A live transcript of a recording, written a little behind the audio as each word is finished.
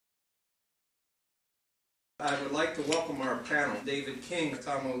I would like to welcome our panel, David King,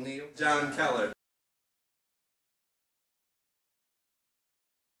 Tom O'Neill, John Keller.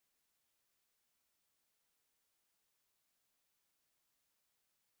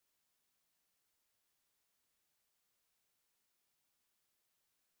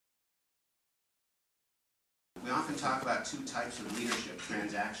 We often talk about two types of leadership,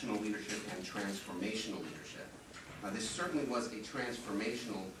 transactional leadership and transformational leadership. This certainly was a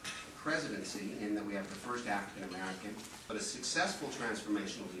transformational presidency in that we have the first African American, but a successful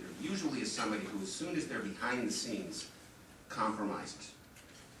transformational leader usually is somebody who, as soon as they're behind the scenes, compromises.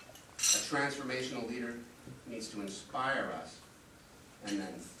 A transformational leader needs to inspire us and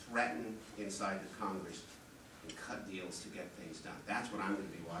then threaten inside the Congress and cut deals to get things done. That's what I'm going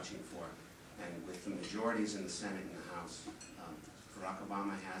to be watching for. And with the majorities in the Senate and the House, Barack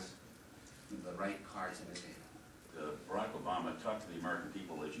Obama has the right cards in his hand. Barack Obama talked to the American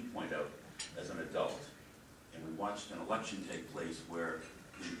people, as you point out, as an adult. And we watched an election take place where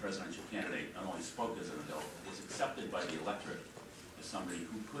the presidential candidate not only spoke as an adult, but was accepted by the electorate as somebody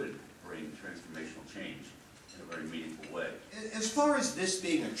who could bring transformational change in a very meaningful way. As far as this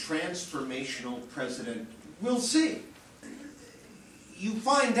being a transformational president, we'll see. You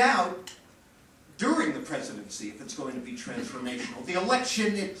find out during the presidency if it's going to be transformational. The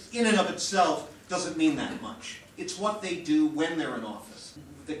election in and of itself doesn't mean that much. It's what they do when they're in office.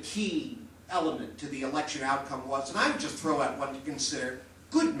 The key element to the election outcome was, and I would just throw out one to consider,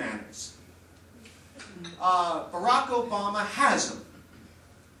 good manners. Barack Obama has them.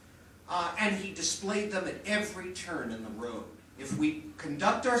 And he displayed them at every turn in the road. If we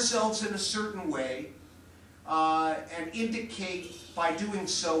conduct ourselves in a certain way, and indicate by doing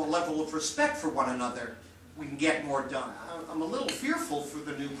so a level of respect for one another, we can get more done. I'm a little fearful for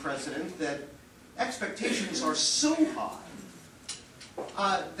the new president that expectations are so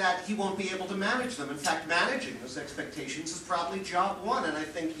high that he won't be able to manage them. In fact, managing those expectations is probably job one, and I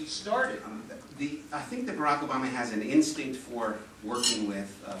think he started. I think that Barack Obama has an instinct for working with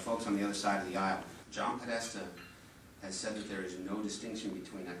folks on the other side of the aisle. John Podesta has said that there is no distinction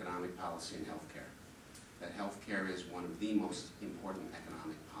between economic policy and health care. That health care is one of the most important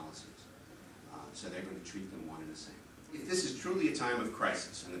economic policies. So they're going to treat them one and the same. If this is truly a time of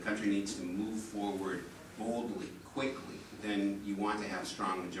crisis and the country needs to move forward boldly, quickly, then you want to have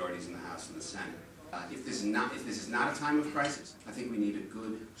strong majorities in the House and the Senate. If this is not a time of crisis, I think we need a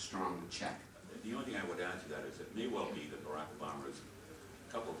good, strong check. The only thing I would add to that is it may well be that Barack Obama is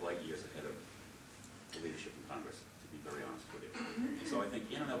a couple of light years ahead of the leadership in Congress, to be very honest with you. And so I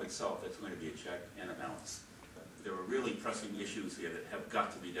think in and of itself, that's going to be a check and a balance. There are really pressing issues here that have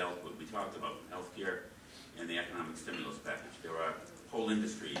got to be dealt with. We talked about healthcare and the economic stimulus package. There are whole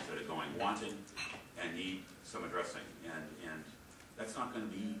industries that are going wanting and need some addressing. And that's not going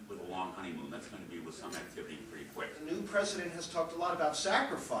to be with a long honeymoon. That's going to be with some activity pretty quick. The new president has talked a lot about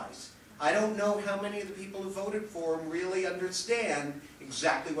sacrifice. I don't know how many of the people who voted for him really understand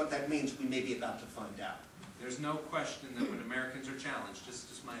exactly what that means. We may be about to find out. There's no question that when Americans are challenged,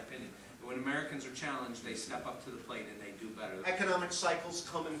 just my opinion, when Americans are challenged, they step up to the plate and they do better. Economic cycles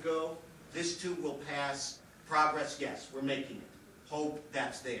come and go. This too will pass. Progress, yes, we're making it. Hope,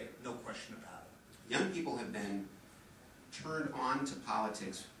 that's there. No question about it. Young people have been turned on to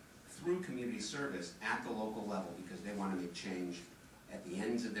politics through community service at the local level because they want to make change at the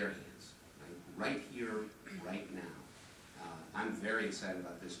ends of their hands, right here, right now. I'm very excited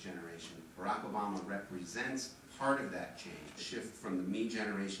about this generation. Barack Obama represents part of that change, shift from the me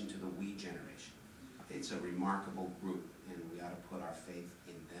generation to the we generation. It's a remarkable group, and we ought to put our faith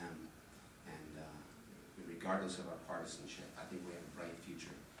in them. And regardless of our partisanship, I think we have a bright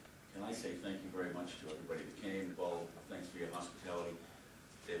future. Can I say thank you very much to everybody that came. Paul, thanks for your hospitality.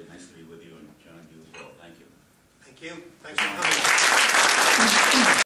 David, nice to be with you, and John, you as well. Thank you. Thank you. Thanks for coming.